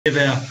have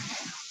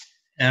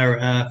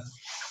our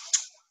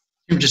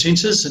temperature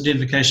sensors,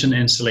 identification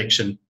and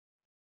selection.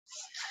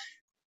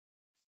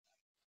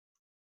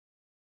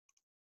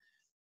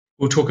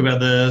 We'll talk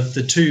about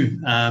the two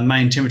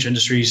main temperature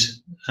temperature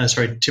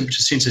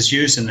sensors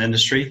used in the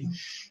industry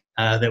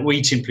that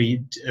we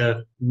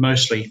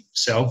mostly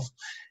sell,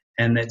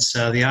 and that's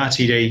the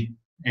RTD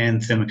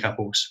and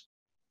thermocouples.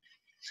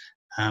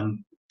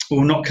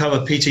 We'll not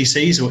cover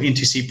PTCs or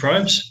NTC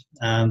probes.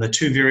 They're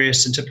too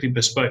various and typically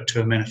bespoke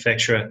to a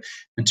manufacturer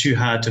and too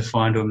hard to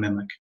find or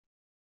mimic.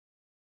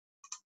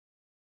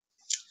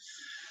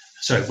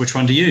 So which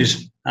one to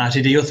use,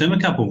 RTD or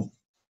thermocouple?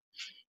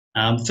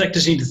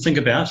 Factors you need to think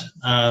about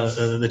are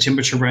the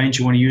temperature range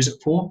you want to use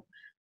it for,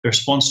 the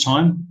response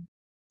time,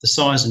 the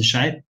size and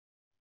shape,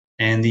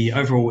 and the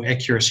overall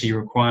accuracy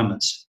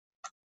requirements.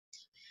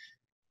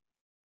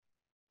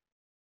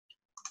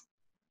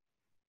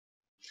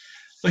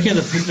 Looking at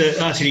the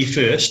RTD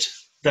first,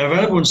 they're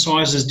available in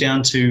sizes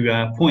down to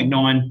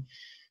 0.9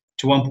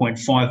 to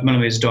 1.5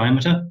 millimeters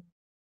diameter,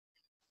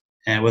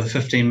 with a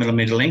 15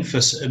 millimeter length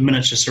for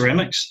miniature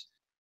ceramics,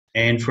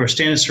 and for a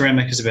standard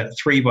ceramic is about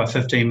 3 by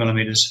 15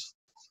 millimeters.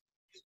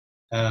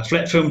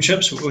 Flat film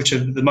chips, which are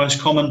the most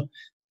common,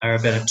 are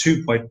about a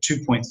 2 by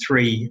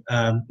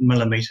 2.3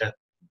 millimeter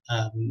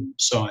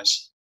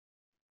size.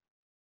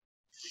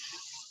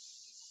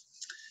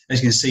 As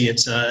you can see,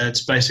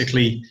 it's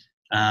basically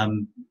a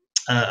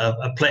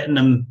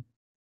platinum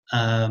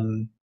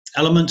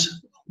element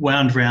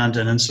wound around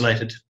an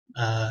insulated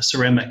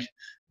ceramic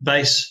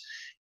base,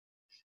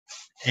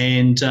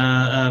 and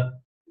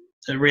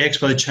it reacts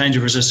by the change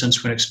of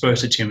resistance when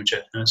exposed to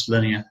temperature, and it's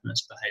linear in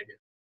its behaviour.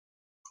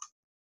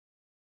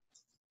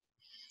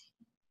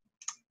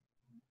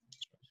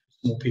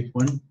 More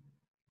people in.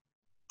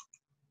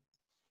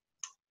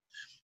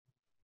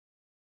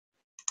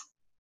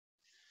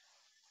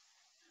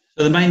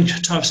 So the main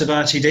types of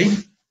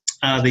RTD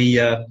are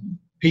the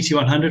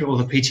PT100 or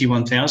the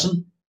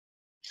PT1000.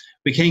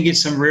 We can get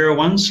some rarer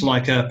ones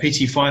like a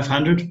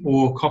PT500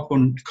 or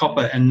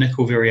copper and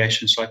nickel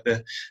variations like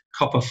the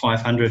copper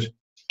 500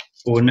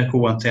 or nickel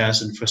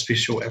 1000 for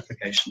special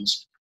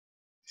applications.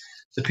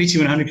 The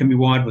PT100 can be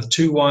wired with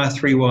 2-wire,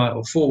 3-wire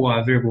or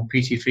 4-wire variable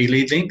PTFE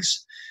lead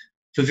lengths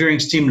for varying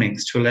stem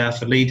lengths to allow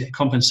for lead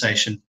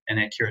compensation and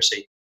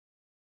accuracy.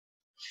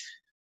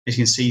 As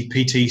you can see,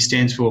 PT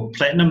stands for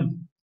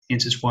platinum,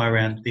 hence its wire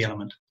around the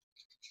element.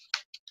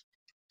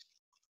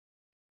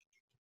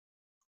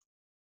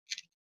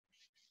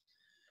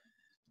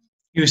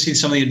 You will see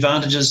some of the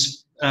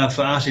advantages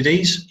for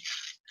RTDs.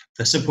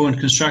 They're simple in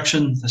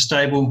construction, they're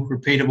stable,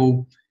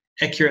 repeatable,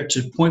 accurate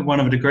to 0.1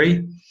 of a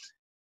degree,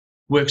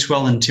 works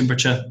well in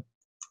temperature,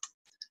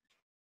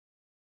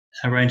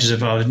 ranges of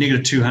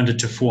 -200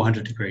 to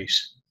 400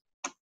 degrees.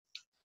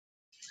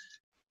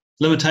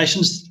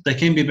 Limitations, they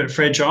can be a bit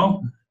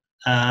fragile,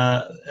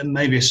 and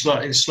maybe a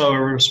slightly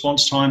slower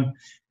response time,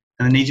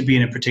 and they need to be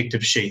in a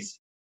protective sheath.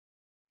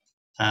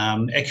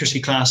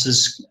 Accuracy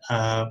classes,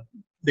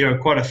 there are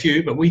quite a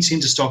few, but we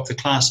tend to stock the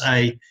Class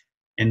A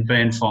and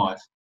Band 5.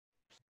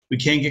 We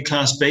can get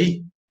Class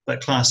B,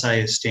 but Class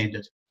A is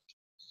standard.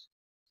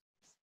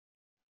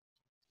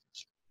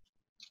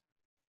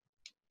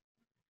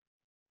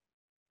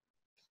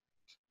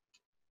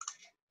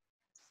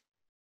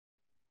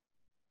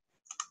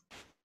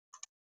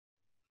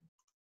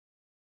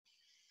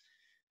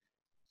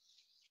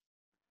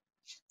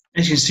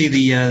 As you can see,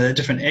 the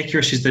different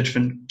accuracies, the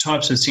different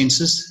types of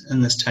sensors in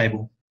this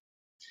table.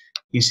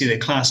 You see that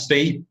Class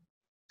B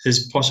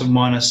is plus or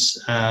minus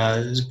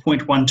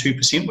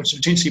 0.12%, which is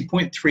potentially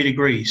 0.3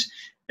 degrees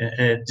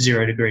at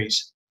 0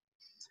 degrees.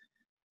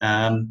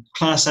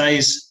 Class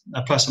A's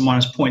are plus or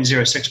minus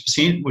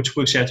 0.06%, which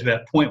works out to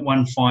about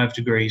 0.15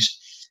 degrees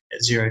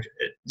at 0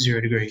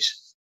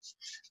 degrees.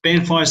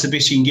 Band 5 is the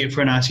best you can get for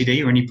an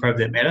RTD or any probe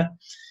that matter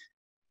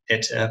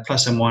at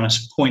plus or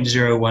minus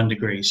 0.01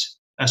 degrees.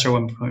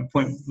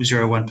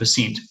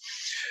 0.01%,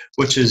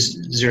 which is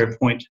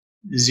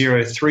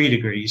 0.03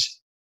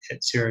 degrees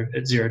at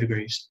 0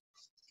 degrees.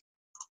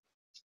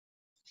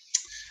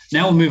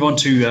 Now we'll move on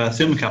to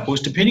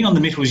thermocouples. Depending on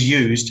the metals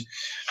used,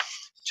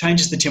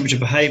 changes the temperature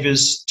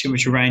behaviours,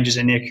 temperature ranges,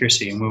 and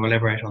accuracy, and we'll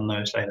elaborate on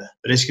those later.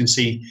 But as you can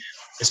see,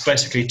 it's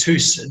basically two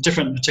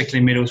different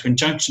particular metals when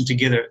junctioned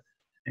together,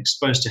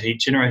 exposed to heat,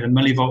 generate a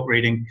millivolt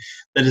reading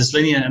that is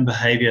linear in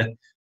behaviour in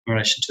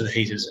relation to the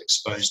heat it is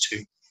exposed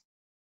to.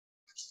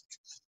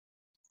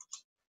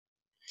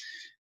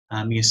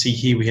 You can see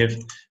here we have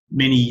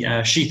many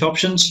sheath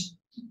options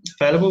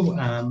available,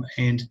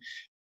 and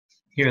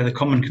here are the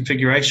common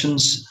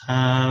configurations.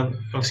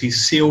 Obviously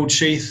sealed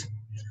sheath,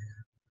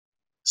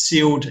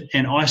 sealed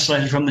and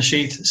isolated from the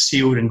sheath,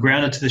 sealed and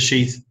grounded to the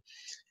sheath,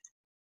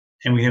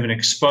 and we have an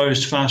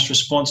exposed fast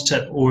response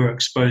tip or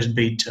exposed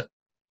bead tip.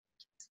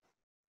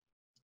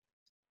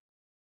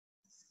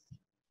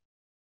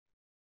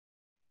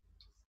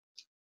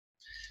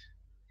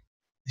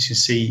 As you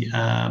see,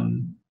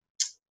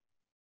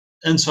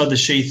 inside the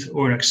sheath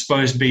or an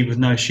exposed bead with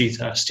no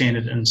sheath are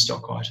standard in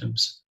stock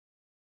items.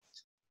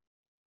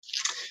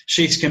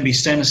 Sheaths can be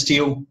stainless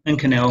steel,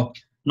 Inconel,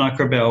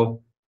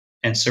 Nicrobel,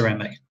 and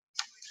ceramic.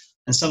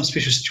 In some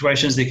special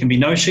situations, there can be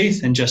no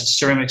sheath and just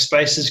ceramic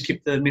spaces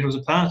keep the metals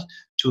apart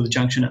to the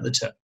junction at the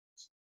tip.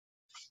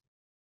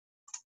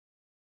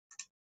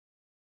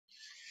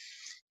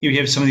 Here we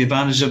have some of the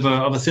advantages of a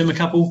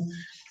thermocouple.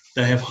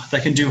 They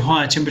can do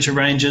higher temperature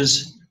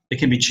ranges, they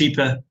can be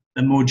cheaper,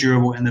 they're more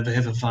durable, and they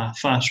have a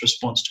fast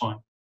response time.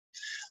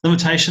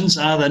 Limitations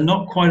are they're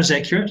not quite as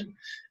accurate,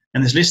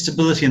 and there's less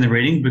stability in the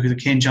reading because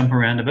it can jump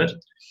around a bit,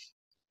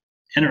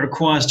 and it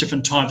requires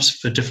different types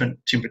for different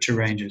temperature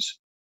ranges.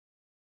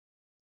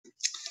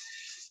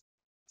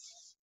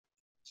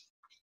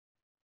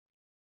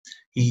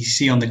 You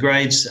see on the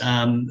grades,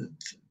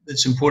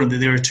 it's important that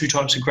there are two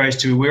types of grades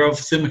to be aware of,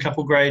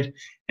 thermocouple grade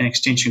and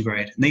extension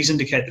grade. And these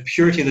indicate the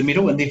purity of the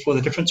metal and therefore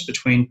the difference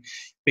between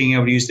being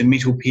able to use the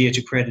metal pair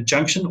to create a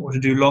junction or to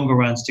do longer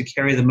runs to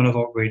carry the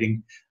millivolt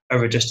reading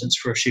over a distance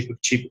for a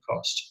cheaper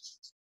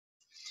cost.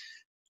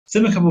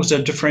 Thermocouples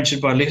are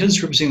differentiated by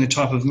letters representing the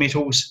type of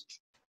metals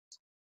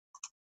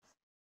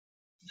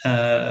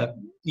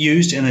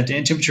used and the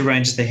temperature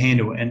ranges they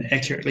handle, and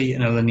accurately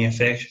in a linear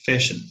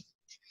fashion.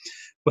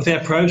 With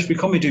our probes, we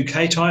commonly do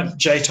K-type,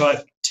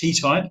 J-type,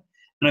 T-type,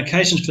 and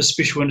occasions for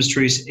special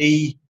industries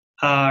E,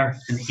 R,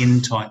 and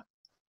N-type.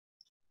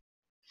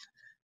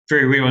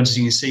 Very rare ones, as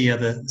you can see, are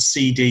the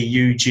C, D,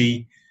 U,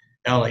 G,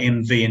 L,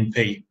 M, V, and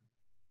P.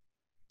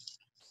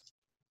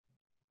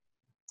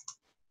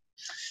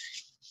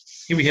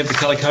 Here we have the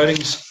colour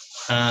codings.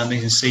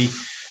 You can see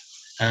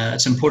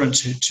it's important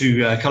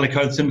to colour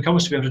code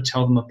thermocouples to be able to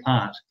tell them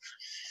apart.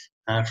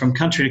 From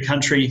country to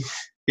country,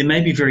 there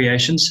may be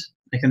variations.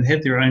 They can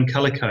have their own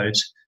colour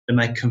codes that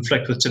may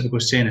conflict with typical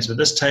standards, but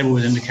this table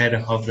is an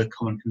indicator of the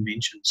common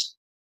conventions.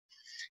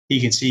 You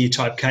can see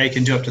type K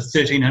can do up to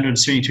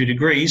 1372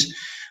 degrees,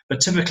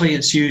 but typically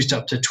it's used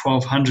up to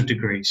 1200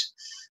 degrees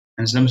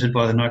and is limited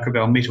by the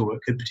Nicrobel metal it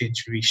could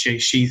potentially be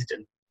sheathed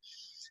in.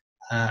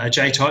 A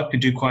J-type can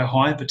do quite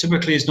high, but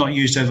typically is not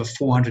used over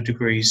 400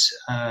 degrees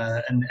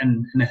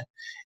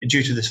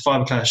due to this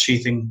fiberglass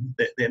sheathing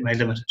that may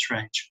limit its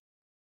range.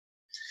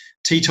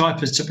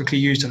 T-type is typically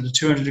used up to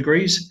 200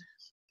 degrees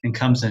and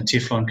comes in a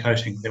Teflon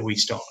coating that we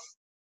stock.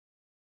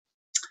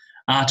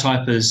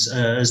 R-type is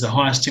the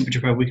highest temperature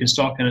probe we can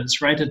stock, and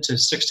it's rated to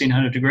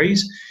 1600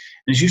 degrees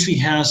and is usually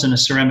housed in a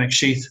ceramic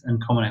sheath in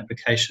common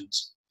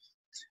applications.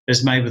 It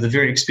is made with a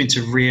very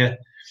expensive, rare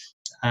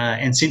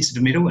and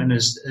sensitive metal and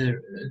is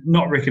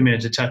not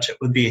recommended to touch it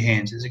with bare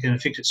hands as it can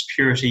affect its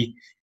purity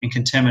and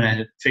contaminate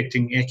it,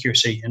 affecting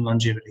accuracy and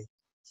longevity.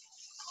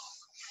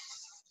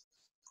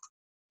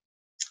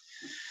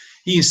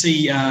 You can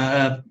see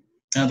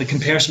the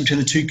comparison between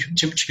the two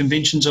temperature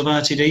conventions of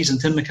RTDs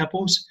and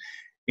thermocouples,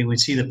 and we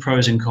see the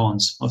pros and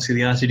cons. Obviously,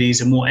 the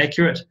RTDs are more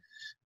accurate,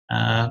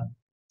 and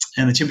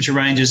the temperature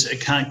ranges,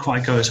 it can't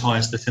quite go as high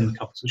as the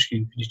thermocouples, which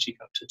can check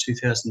up to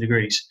 2000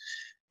 degrees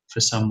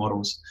for some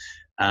models.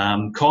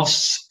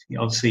 Costs,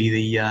 obviously,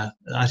 the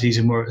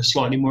RTDs are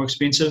slightly more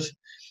expensive,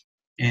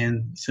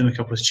 and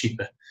thermocouple is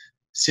cheaper.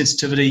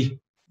 Sensitivity,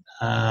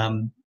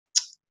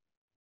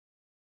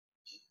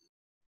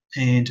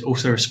 and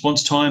also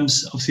response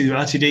times. Obviously, the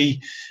RTD,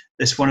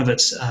 that's one of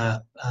its,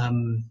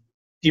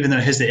 even though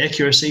it has the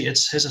accuracy, it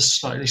has a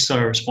slightly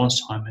slower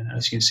response time, and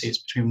as you can see, it's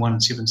between 1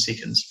 and 7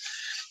 seconds.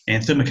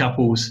 And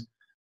thermocouples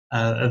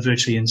are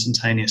virtually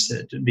instantaneous,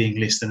 being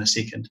less than a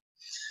second.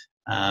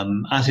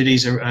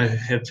 RTDs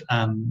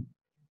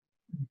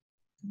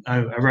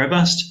are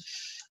robust.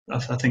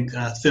 I think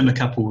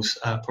thermocouples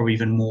are probably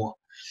even more.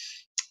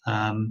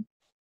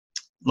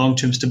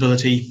 Long-term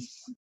stability,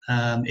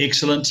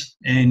 excellent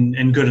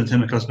and good in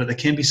thermocouples, but they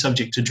can be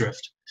subject to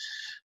drift.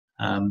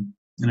 And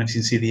as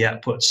you can see, the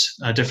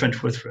outputs are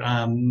different with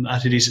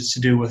RTDs. It's to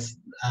do with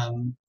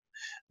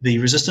the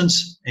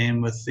resistance,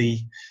 and with the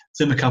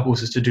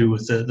thermocouples it's to do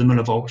with the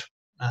millivolt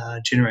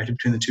generated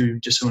between the two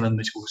dissimilar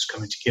metals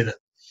coming together.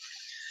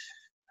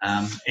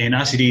 And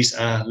RTDs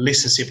are less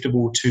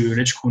susceptible to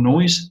electrical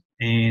noise,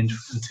 and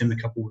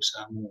thermocouples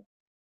are more.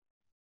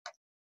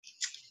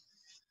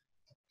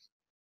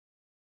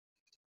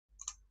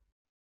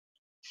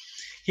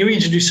 Here we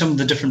introduce some of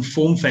the different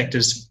form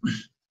factors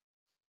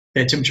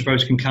that temperature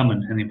probes can come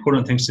in, and the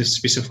important things to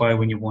specify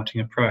when you're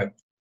wanting a probe.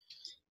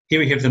 Here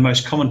we have the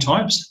most common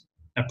types: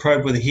 a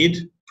probe with a head,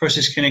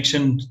 process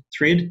connection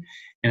thread,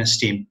 and a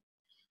stem.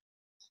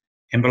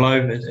 And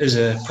below it is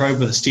a probe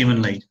with a stem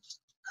and lead.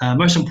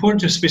 Most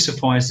important to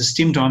specify is the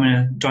stem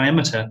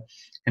diameter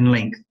and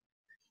length,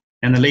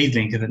 and the lead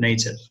length if it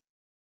needs it.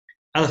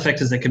 Other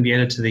factors that can be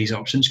added to these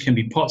options can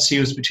be pot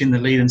seals between the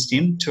lead and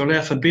stem to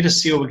allow for better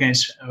seal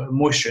against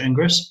moisture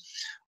ingress,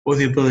 or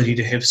the ability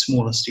to have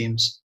smaller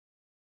stems.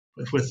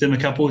 With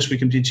thermocouples, we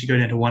can potentially go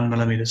down to 1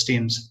 millimeter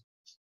stems.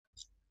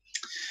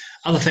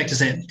 Other factors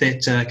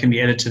that can be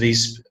added to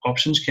these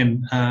options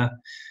can,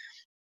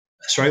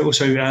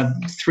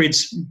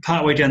 threads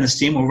partway down the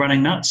stem or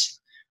running nuts,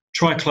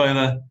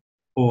 triclover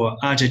or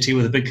RJT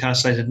with a big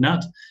castellated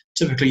nut,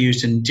 typically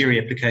used in dairy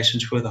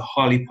applications with a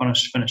highly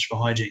polished finish for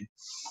hygiene.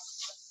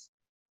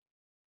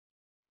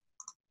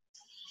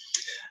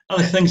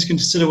 Other things to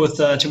consider with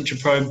temperature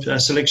probe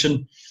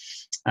selection,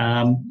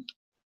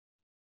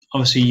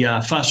 obviously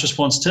fast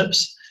response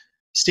tips.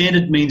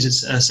 Standard means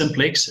it's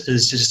simplex,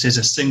 is just has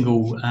a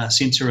single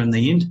sensor in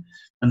the end,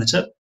 in the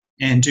tip,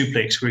 and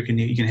duplex, where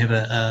you can have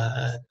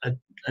a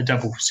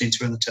double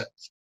sensor in the tip.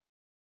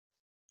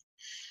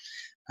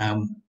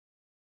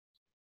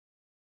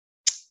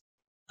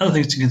 Other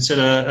things to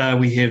consider,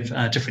 we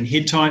have different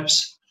head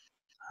types,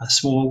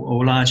 small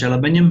or large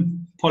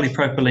aluminium,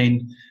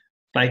 polypropylene,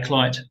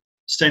 bakelite,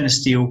 stainless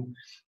steel,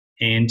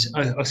 and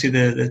obviously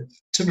the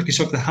typically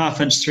stock the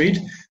 1/2 inch thread,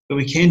 but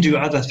we can do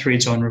other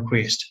threads on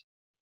request.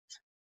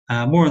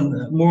 More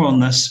on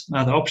this,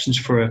 the options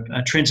for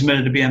a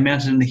transmitter to be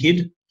mounted in the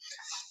head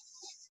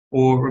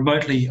or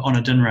remotely on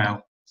a DIN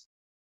rail.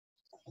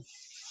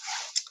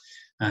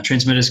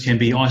 Transmitters can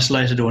be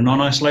isolated or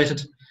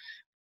non-isolated,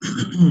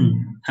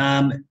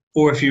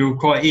 or if you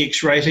require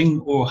EX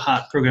rating or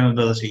heart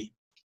programmability.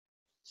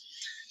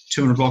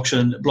 Terminal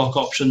block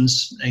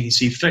options, you can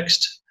see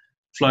fixed,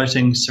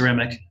 floating,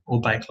 ceramic, or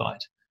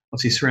bakelite.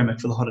 Obviously ceramic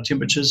for the hotter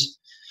temperatures.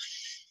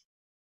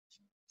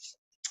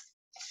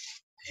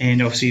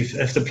 And obviously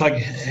if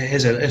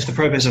the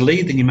probe has a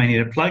lead, then you may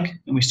need a plug.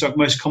 And we stock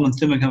most common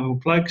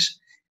thermocouple plugs.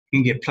 You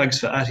can get plugs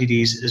for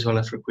RTDs as well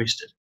if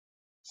requested.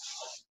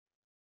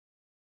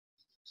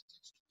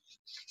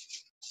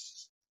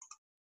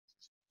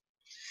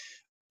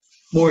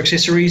 More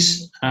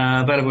accessories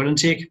available at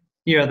Intech.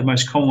 Here are the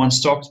most common ones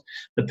stocked.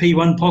 The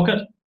P1 pocket,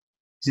 as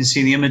you can see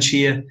in the image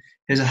here,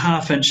 has a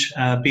 1/2 inch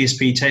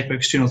BSP taper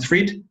external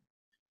thread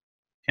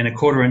and a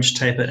 1/4 inch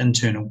taper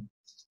internal.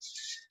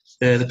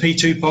 The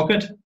P2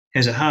 pocket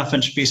has a 1/2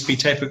 inch BSP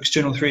taper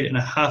external thread and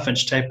a 1/2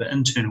 inch taper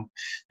internal.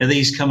 Now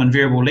these come in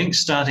variable lengths,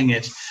 starting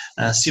at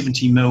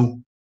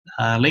 70mm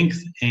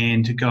length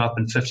and go up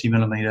in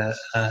 50mm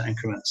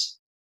increments.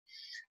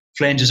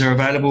 Flanges are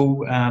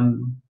available,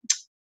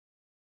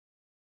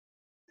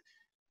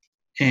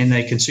 and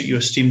they can suit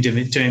your stem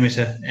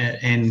diameter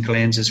and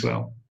glands as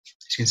well.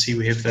 As you can see,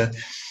 we have the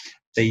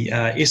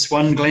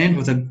S1 gland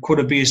with a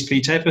 1/4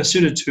 BSP taper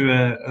suited to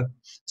a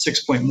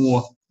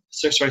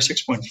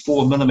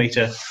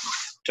 6.4mm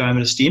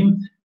diameter stem,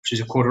 which is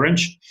a 1/4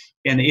 inch,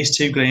 and the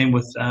S2 gland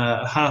with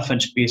a 1/2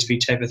 inch BSP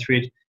taper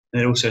thread,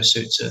 and it also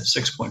suits a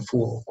 6.4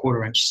 or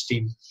 1/4 inch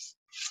stem.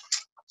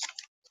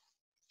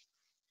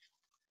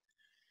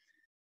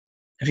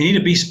 If you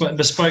need a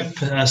bespoke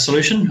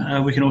solution,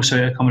 we can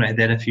also accommodate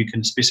that if you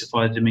can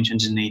specify the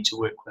dimensions you need to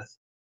work with.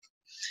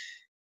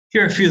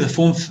 Here are a few of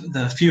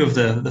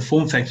the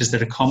form factors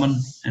that are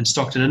common and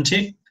stocked at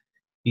Intech.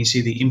 You can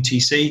see the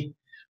MTC,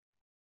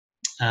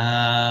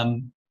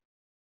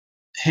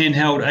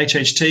 handheld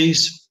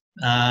HHTs,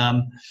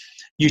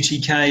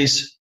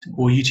 UTKs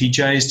or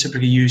UTJs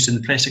typically used in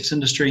the plastics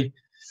industry,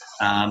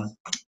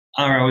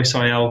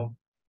 ROSIL,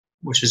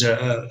 which is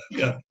a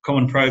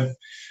common probe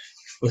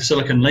with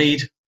silicon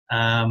lead.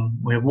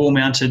 We have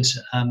wall-mounted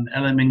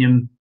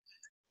aluminium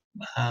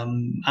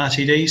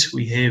RTDs.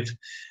 We have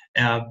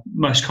our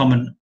most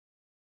common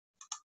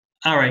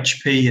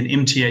RHP and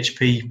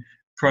MTHP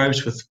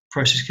probes with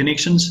process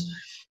connections,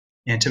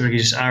 and typically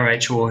just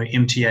RH or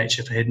MTH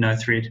if it had no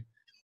thread.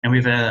 And we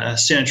have our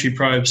sanitary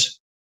probes,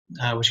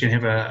 which can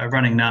have a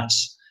running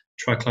nuts,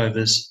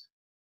 triclovers,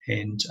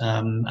 and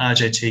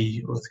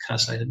RJT with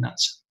castellated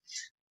nuts.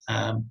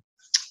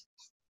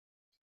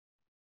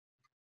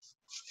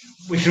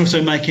 We can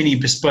also make any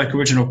bespoke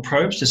original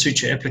probes to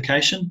suit your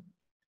application.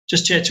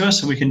 Just chat to us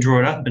and we can draw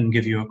it up and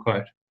give you a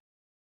quote.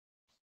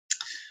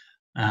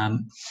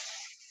 On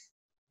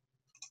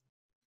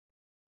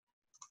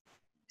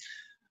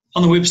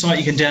the website,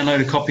 you can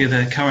download a copy of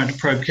our current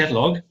probe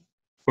catalogue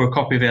or a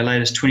copy of our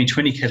latest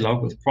 2020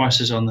 catalogue with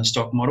prices on the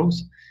stock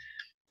models.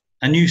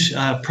 A new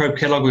probe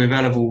catalogue will be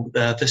available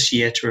this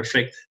year to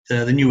reflect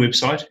the new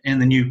website and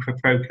the new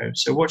probe code,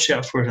 so watch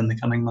out for it in the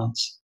coming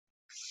months.